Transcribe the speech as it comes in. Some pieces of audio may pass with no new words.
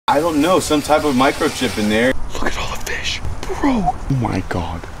I don't know, some type of microchip in there. Look at all the fish, bro. Oh my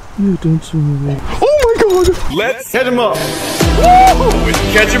God. You don't swim away. Oh my God. Let's catch him up. Woo! With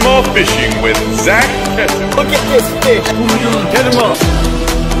Catch 'em All Fishing with Zach Ketchum. Look at this fish. Oh my God. Catch him up.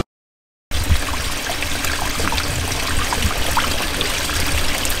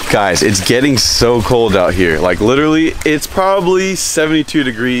 Guys, it's getting so cold out here. Like literally, it's probably 72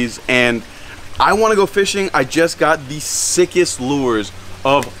 degrees and I want to go fishing. I just got the sickest lures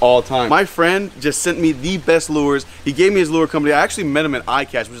of all time. My friend just sent me the best lures. He gave me his lure company. I actually met him at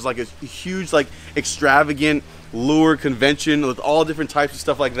iCatch, which is like a huge, like extravagant lure convention with all different types of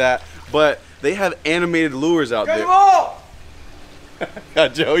stuff like that. But they have animated lures out there.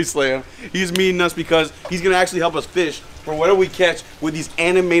 Got Joey Slam. He's meeting us because he's gonna actually help us fish for whatever we catch with these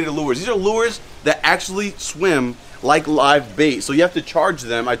animated lures. These are lures that actually swim like live bait. So you have to charge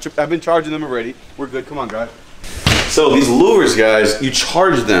them. I've been charging them already. We're good, come on guys. So these lures, guys, you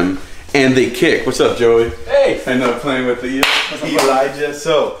charge them and they kick. What's up, Joey? Hey! I know, playing with the Elijah.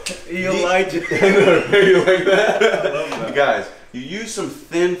 So, Elijah. I know, you like that? I love that. Guys, you use some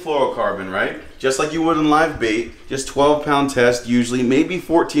thin fluorocarbon, right? Just like you would in live bait, just 12-pound test usually, maybe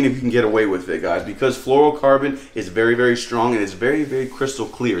 14 if you can get away with it, guys, because fluorocarbon is very, very strong and it's very, very crystal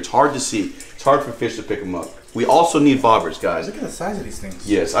clear. It's hard to see. It's hard for fish to pick them up. We also need bobbers, guys. Look at the size of these things.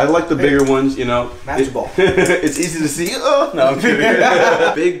 Yes, I like the bigger ones, you know. Master ball. It's easy to see. Oh, no, I'm kidding.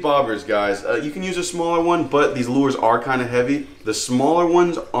 Big bobbers, guys. You can use a smaller one, but these lures are kind of heavy. The smaller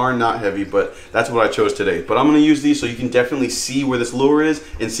ones are not heavy, but that's what I chose today. But I'm going to use these so you can definitely see where this lure is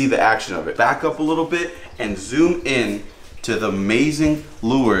and see the action of it. Back up a little bit and zoom in to the amazing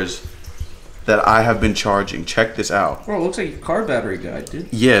lures that I have been charging. Check this out. Bro, it looks like your car battery died,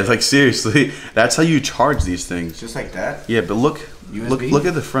 dude. Yeah, like seriously, that's how you charge these things. Just like that? Yeah, but look, USB? look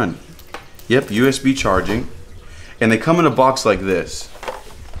at the front. Yep, USB charging. And they come in a box like this.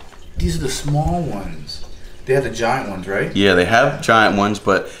 These are the small ones. They have the giant ones, right? Yeah, they have giant ones,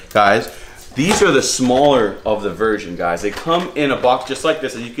 but guys, these are the smaller of the version, guys. They come in a box just like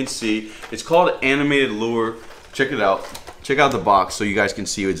this, as you can see. It's called Animated Lure. Check it out. Check out the box so you guys can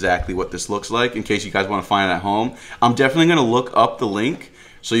see exactly what this looks like in case you guys want to find it at home. I'm definitely going to look up the link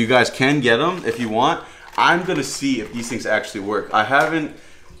so you guys can get them if you want. I'm going to see if these things actually work. I haven't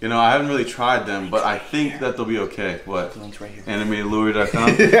really tried them, but I think that they'll be okay. What? The link's right here.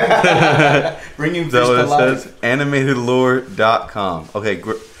 Animatedlure.com? Bringing fish Is that what to it life. says? Animatedlure.com. Okay,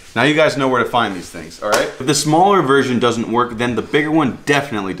 now you guys know where to find these things, all right? If the smaller version doesn't work, then the bigger one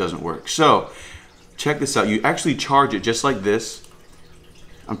definitely doesn't work. So, check this out. You actually charge it just like this.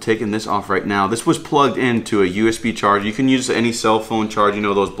 I'm taking this off right now. This was plugged into a USB charger. You can use any cell phone charge, you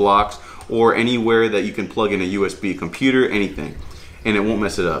know, those blocks, or anywhere that you can plug in a USB computer, anything, and it won't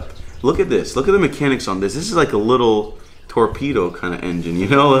mess it up. Look at this. Look at the mechanics on this. This is like a little torpedo kind of engine, you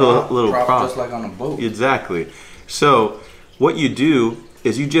know, a little prop. Just like on a boat. Exactly. So what you do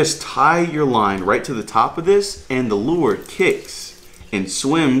is you just tie your line right to the top of this, and the lure kicks and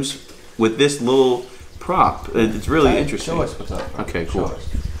swims with this little prop. It's really interesting. Show us what's up. Okay, cool.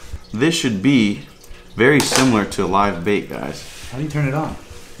 This should be very similar to live bait, guys. How do you turn it on?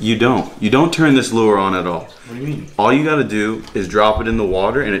 You don't turn this lure on at all. What do you mean? All you gotta do is drop it in the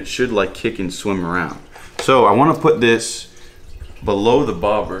water and it should like kick and swim around. So I wanna put this below the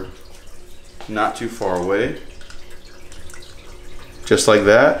bobber, not too far away. Just like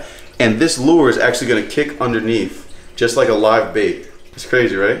that. And this lure is actually gonna kick underneath, just like a live bait. It's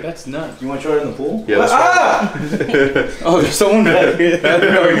crazy, right? That's nuts. You want to try it in the pool? Yeah, let's try. Oh, there's someone back here.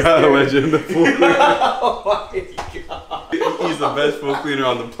 We got a legend in the pool. Oh my god. He's the best pool cleaner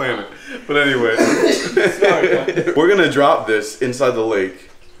on the planet. But anyway, we're gonna drop this inside the lake.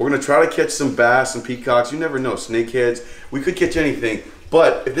 We're gonna try to catch some bass, some peacocks. You never know, snakeheads. We could catch anything.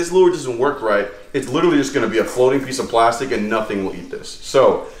 But if this lure doesn't work right, it's literally just gonna be a floating piece of plastic and nothing will eat this.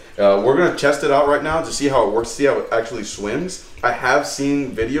 So we're gonna test it out right now to see how it works, see how it actually swims. I have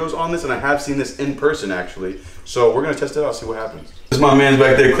seen videos on this and I have seen this in person actually. So we're gonna test it out, see what happens. This is my man's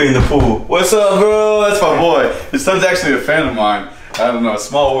back there cleaning the pool. What's up, bro? That's my boy. His son's actually a fan of mine. I don't know, a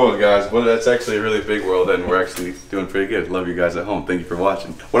small world, guys, but that's actually a really big world and we're actually doing pretty good. Love you guys at home. Thank you for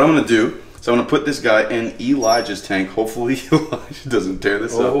watching. What I'm gonna do, so I'm gonna put this guy in Elijah's tank. Hopefully Elijah doesn't tear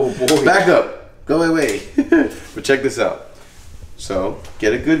this up. Oh boy. Back up. Go away. But check this out. So,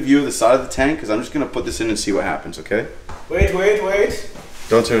 get a good view of the side of the tank because I'm just gonna put this in and see what happens, okay? Wait.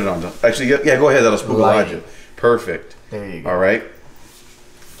 Don't turn it on. Don't. Actually, yeah, go ahead. That'll spook Elijah. Perfect. There you go. All right.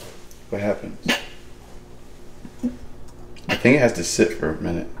 What happened? I think it has to sit for a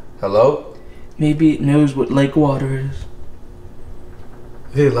minute. Hello? Maybe it knows what lake water is.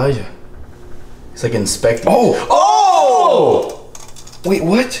 Hey, Elijah. It's like inspecting. Oh! Wait,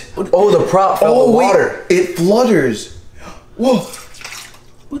 what? Oh, the prop fell in the water. It flutters. Whoa.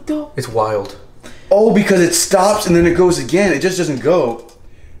 What the? It's wild. Oh, because it stops and then it goes again. It just doesn't go.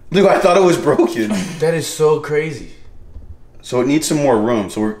 Look, I thought it was broken. That is so crazy. So it needs some more room.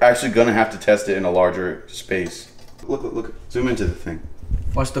 So we're actually gonna have to test it in a larger space. Look, look, look. Zoom into the thing.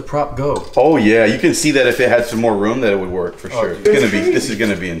 Watch the prop go. Oh yeah, you can see that if it had some more room, that it would work for sure. dude. This is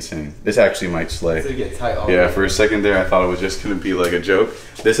gonna be insane. This actually might slay. Get tight Yeah, for a second there, I thought it was just gonna be like a joke.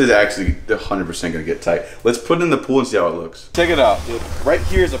 This is actually 100% gonna get tight. Let's put it in the pool and see how it looks. Check it out, dude. Right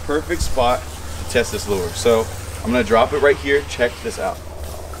here is a perfect spot to test this lure. So I'm gonna drop it right here. Check this out.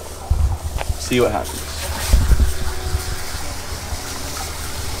 See what happens.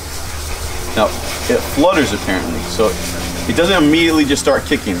 Now, it flutters apparently, so it doesn't immediately just start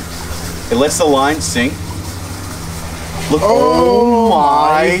kicking. It lets the line sink. Look, oh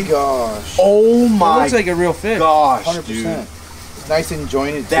my gosh. Oh my It looks like a real fish. gosh, 100%. dude. It's nice and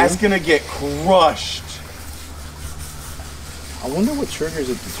jointed. That's too. gonna get crushed. I wonder what triggers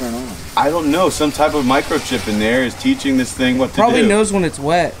it to turn on. I don't know. Some type of microchip in there is teaching this thing what to Probably do. knows when it's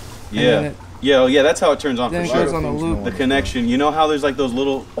wet. Yeah. Yeah, yeah, that's how it turns on Then for it goes sure. on a loop. The connection. You know how there's like those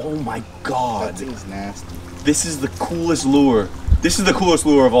little. Oh my god. That thing's nasty. This is the coolest lure. This is the coolest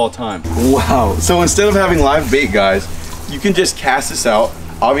lure of all time. Wow. So instead of having live bait, guys, you can just cast this out.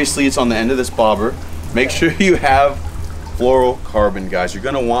 Obviously, it's on the end of this bobber. Make sure you have fluorocarbon, guys. You're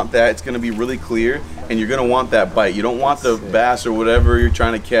gonna want that. It's gonna be really clear, and you're gonna want that bite. You don't want the bass or whatever you're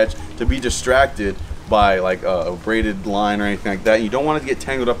trying to catch to be distracted by like a braided line or anything like that. You don't want it to get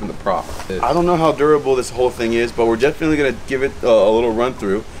tangled up in the prop. I don't know how durable this whole thing is, but we're definitely gonna give it a little run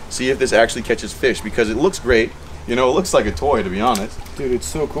through, see if this actually catches fish, because it looks great. You know, it looks like a toy, to be honest. Dude, it's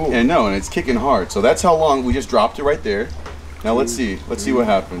so cool. And no, and it's kicking hard. So that's how long we just dropped it right there. Now let's see. Let's see what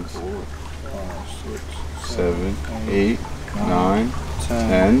happens. 7, 8, 9,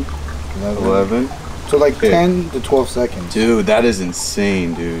 10, 11. So like Okay. 10 to 12 seconds. Dude, that is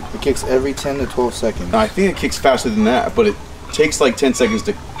insane, dude. It kicks every 10 to 12 seconds. Now, I think it kicks faster than that, but it takes like 10 seconds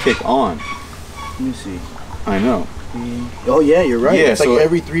to kick on. Let me see. I know. Oh yeah, you're right. Yeah, it's like so-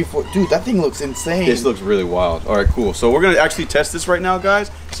 every 3, 4. Dude, that thing looks insane. This looks really wild. All right, cool. So we're gonna actually test this right now,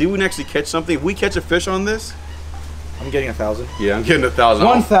 guys. See if we can actually catch something. If we catch a fish on this, I'm getting 1,000. yeah, I'm getting 1,000.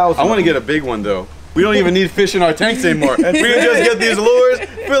 1,000. I want to get a big one though. We don't even need fish in our tanks anymore. We can just get these lures,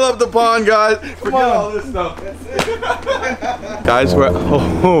 fill up the pond, guys. Forget all this stuff. Guys, we're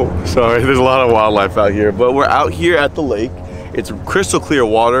sorry. There's a lot of wildlife out here, but we're out here at the lake. It's crystal clear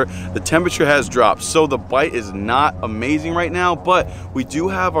water. The temperature has dropped, so the bite is not amazing right now, but we do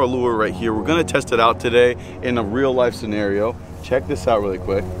have our lure right here. We're gonna test it out today in a real life scenario. Check this out really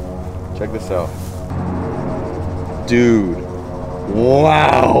quick. Check this out. Dude,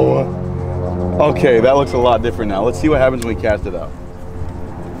 wow. Okay, that looks a lot different now. Let's see what happens when we cast it out.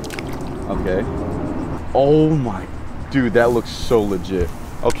 Okay. Oh my, dude, that looks so legit.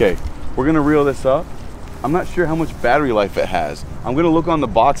 Okay, we're gonna reel this up. I'm not sure how much battery life it has. I'm gonna look on the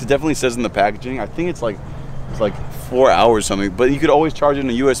box. It definitely says in the packaging. I think it's like 4 hours or something, but you could always charge it in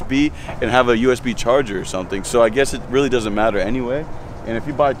a USB and have a USB charger or something. So I guess it really doesn't matter anyway. And if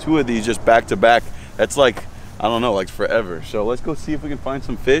you buy 2 of these just back to back, that's like, I don't know, like forever. So let's go see if we can find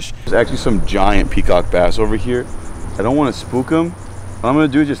some fish. There's actually some giant peacock bass over here. I don't want to spook them. What I'm gonna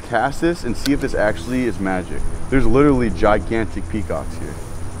do is just cast this and see if this actually is magic. There's literally gigantic peacocks here.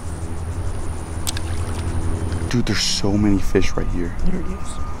 Dude, there's so many fish right here. There it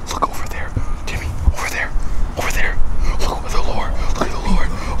is. Look over there, Timmy, over there, over there. Look at the lure, look at the lure,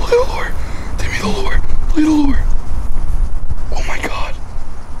 look at the lure. Timmy, the lure, look at the lure. Oh my God,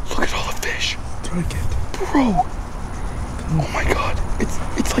 look at all the fish. Bro, oh my God,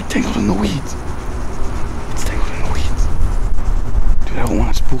 it's like tangled in the weeds. It's tangled in the weeds. Dude, I don't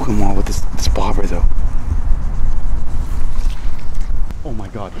want to spook them all with this bobber though. Oh my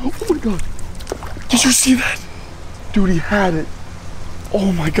God, oh my God. Did you see that? Dude, he had it.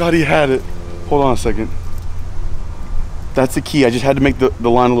 Oh my God, he had it. Hold on a second. That's the key. I just had to make the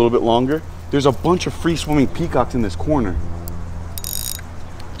line a little bit longer. There's a bunch of free swimming peacocks in this corner.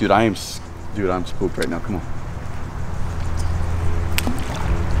 Dude, I'm spooked right now. Come on.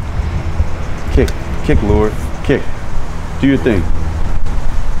 Kick, lure. Kick. Do your thing.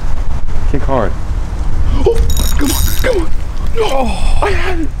 Kick hard. Oh, come on. No, I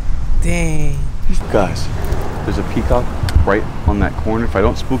had it. Dang. Guys, there's a peacock right on that corner. If I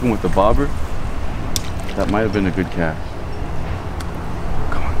don't spook him with the bobber, that might have been a good catch.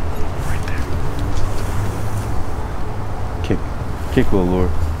 Come on, right there. Kick, little lure.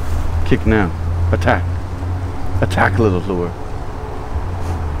 Kick now. Attack. Attack, little lure.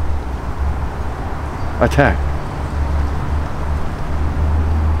 Attack.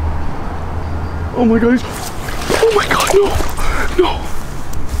 Oh my god, oh my god, no,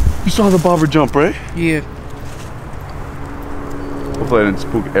 no. You saw the bobber jump, right? Yeah. Hopefully I didn't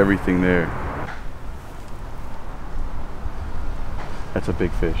spook everything there. That's a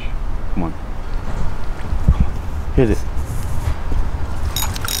big fish. Come on. Hit it.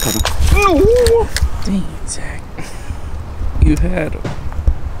 Come on. No! Dang, Zach. You had him.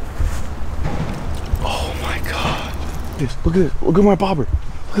 Oh my god. Look at this. Look at my bobber.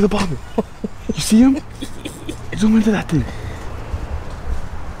 Look at the bobber. You see him? Zoom into that thing.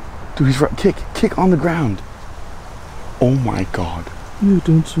 Dude, he's right. Kick on the ground. Oh my god. You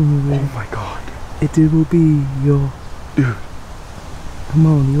don't swim away. Oh my god. It will be your... Dude. Come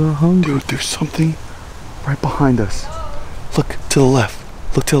on, you are hungry. Dude, there's something right behind us. Look to the left.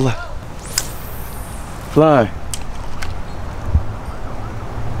 Look to the left. Fly.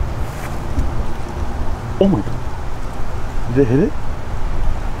 Oh my god. Did it hit it?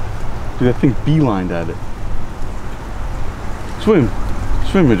 Dude, that thing beelined at it. Swim.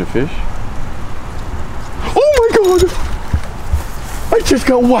 Swim with the fish. Oh my god! I just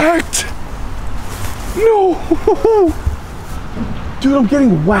got whacked! No! Dude, I'm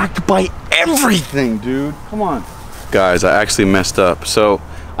getting whacked by everything, dude. Come on. Guys, I actually messed up. So,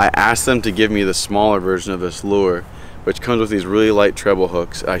 I asked them to give me the smaller version of this lure, which comes with these really light treble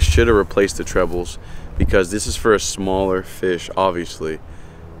hooks. I should have replaced the trebles because this is for a smaller fish, obviously.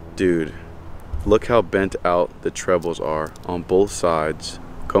 Dude, look how bent out the trebles are on both sides.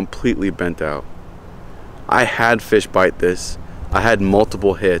 Completely bent out. I had fish bite this. I had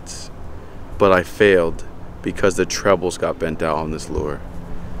multiple hits, but I failed because the trebles got bent out on this lure.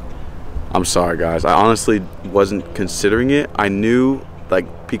 I'm sorry guys, I honestly wasn't considering it. I knew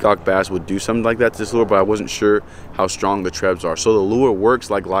like peacock bass would do something like that to this lure, but I wasn't sure how strong the trebs are. So the lure works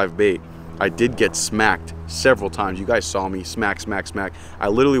like live bait. I did get smacked several times. You guys saw me smack, smack, smack. I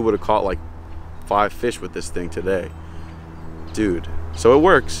literally would have caught like 5 fish with this thing today. Dude, so it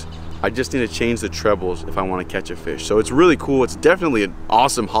works. I just need to change the trebles if I want to catch a fish. So it's really cool. It's definitely an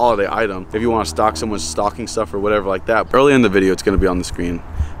awesome holiday item if you want to stock someone's stocking stuff or whatever like that. Early in the video, it's going to be on the screen.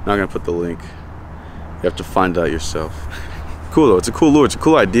 I'm not going to put the link. You have to find out yourself. Cool though. It's a cool lure. It's a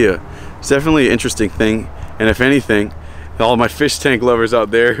cool idea. It's definitely an interesting thing. And if anything, all my fish tank lovers out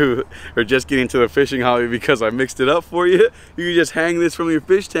there who are just getting into the fishing hobby because I mixed it up for you, you can just hang this from your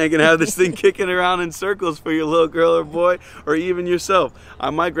fish tank and have this thing kicking around in circles for your little girl or boy, or even yourself.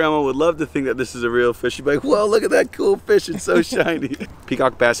 My grandma would love to think that this is a real fish. She'd be like, whoa, look at that cool fish, it's so shiny.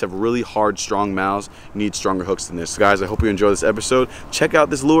 Peacock bass have really hard, strong mouths. You need stronger hooks than this. Guys, I hope you enjoy this episode. Check out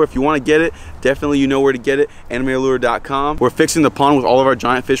this lure if you want to get it. Definitely you know where to get it, animatorlure.com. We're fixing the pond with all of our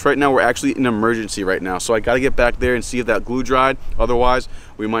giant fish right now. We're actually in an emergency right now, so I got to get back there and see if that glue dried. Otherwise,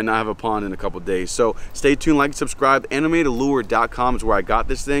 we might not have a pond in a couple days. So stay tuned, like and subscribe. Animatorlure.com is where I got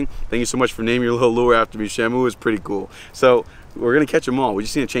this thing. Thank you so much for naming your little lure after me. Shamu is pretty cool. So we're gonna catch them all. We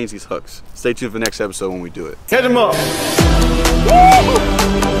just need to change these hooks. Stay tuned for the next episode when we do it. Catch them up.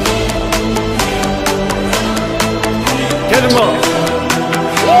 Catch them up.